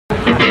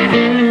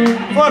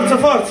forza,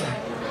 forza!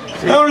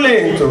 È un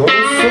lento, un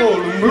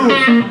soul, un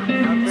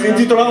blues. Si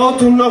intitola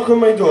Autumn Knock on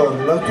My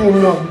Door,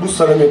 l'autunno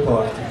bussa alle mie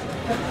porte.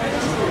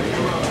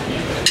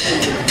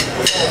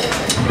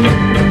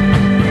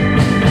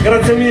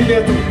 Grazie mille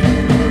a tutti.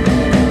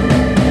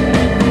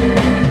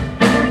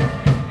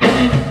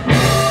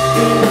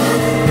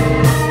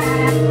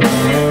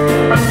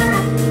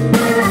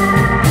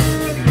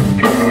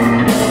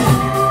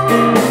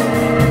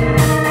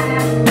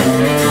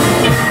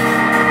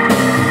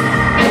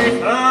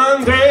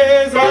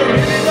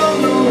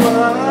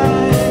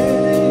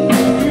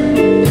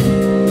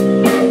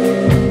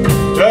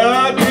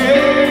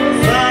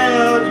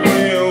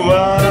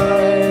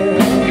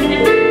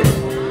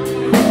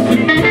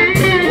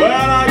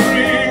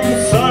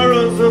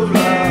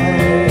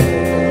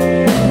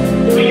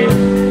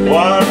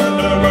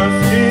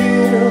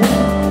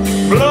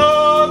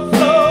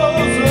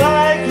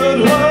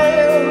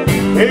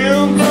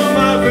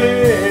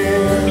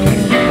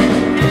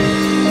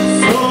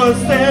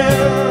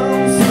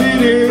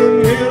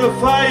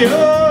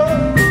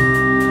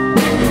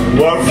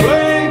 What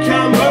flame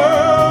can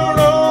burn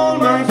all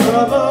my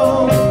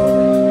trouble,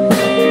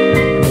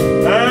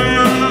 and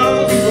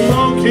I'll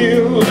smoke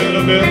you a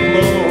little bit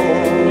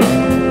more.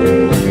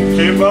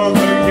 Keep on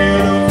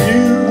thinking of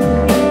you,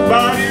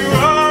 but you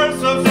are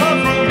so far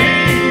from me,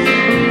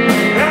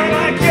 and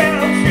I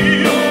can't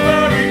feel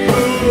very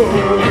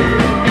cool.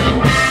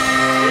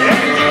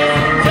 And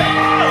just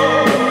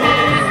tell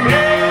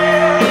me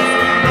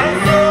my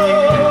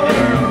soul,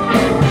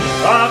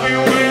 I've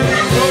been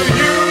waiting for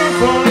you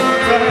for a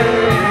time.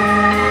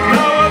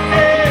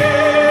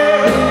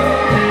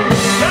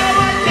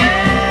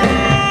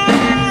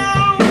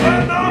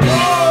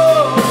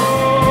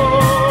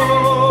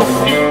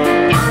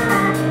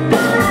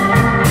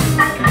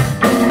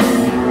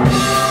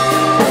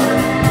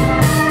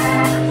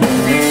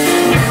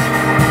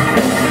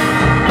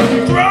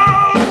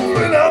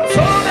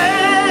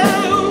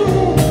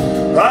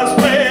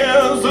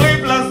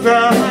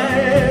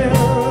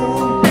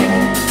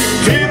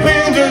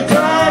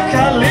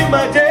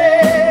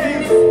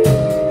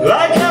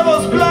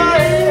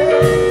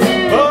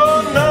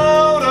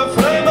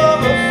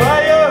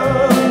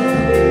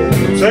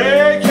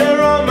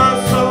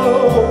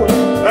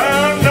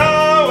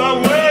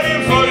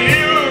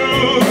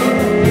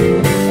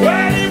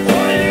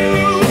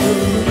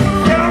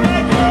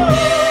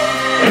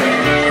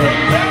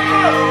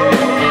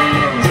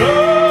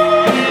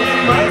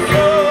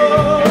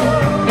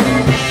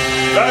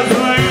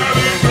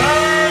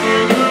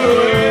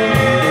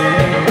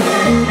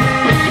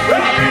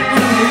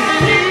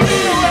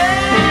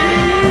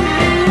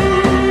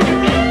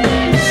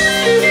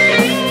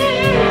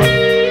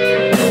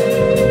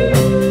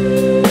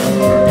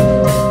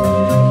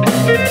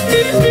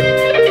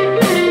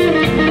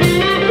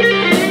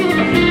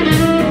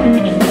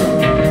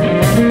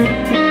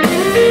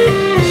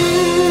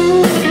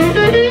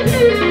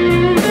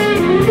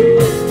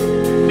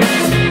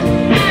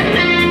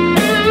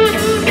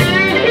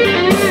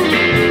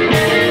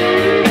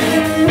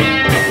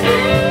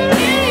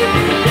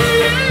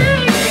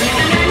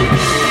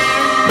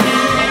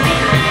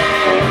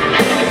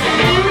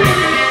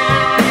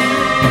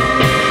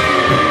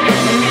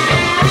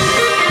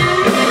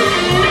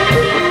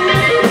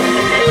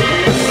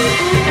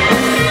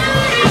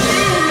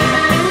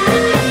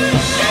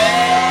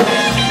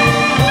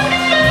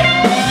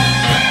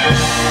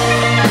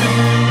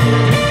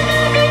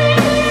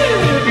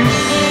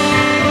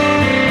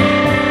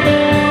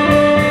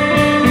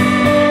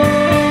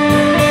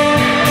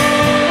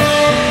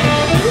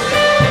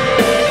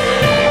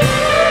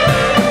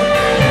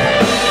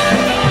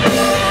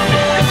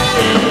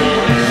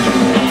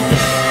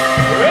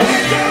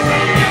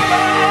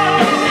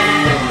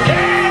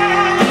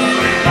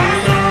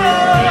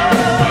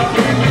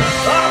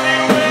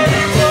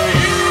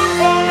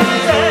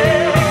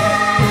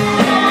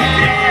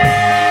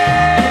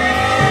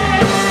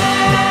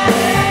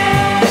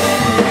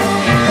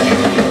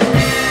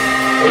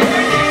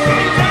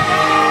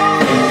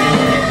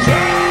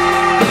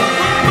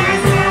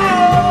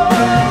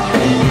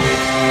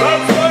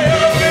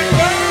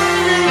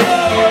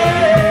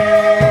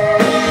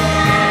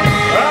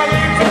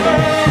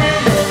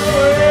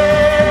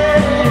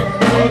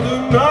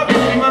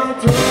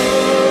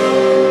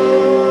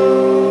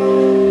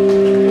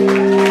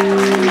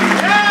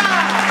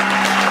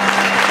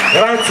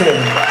 Grazie,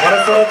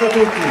 buona serata a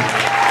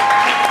tutti.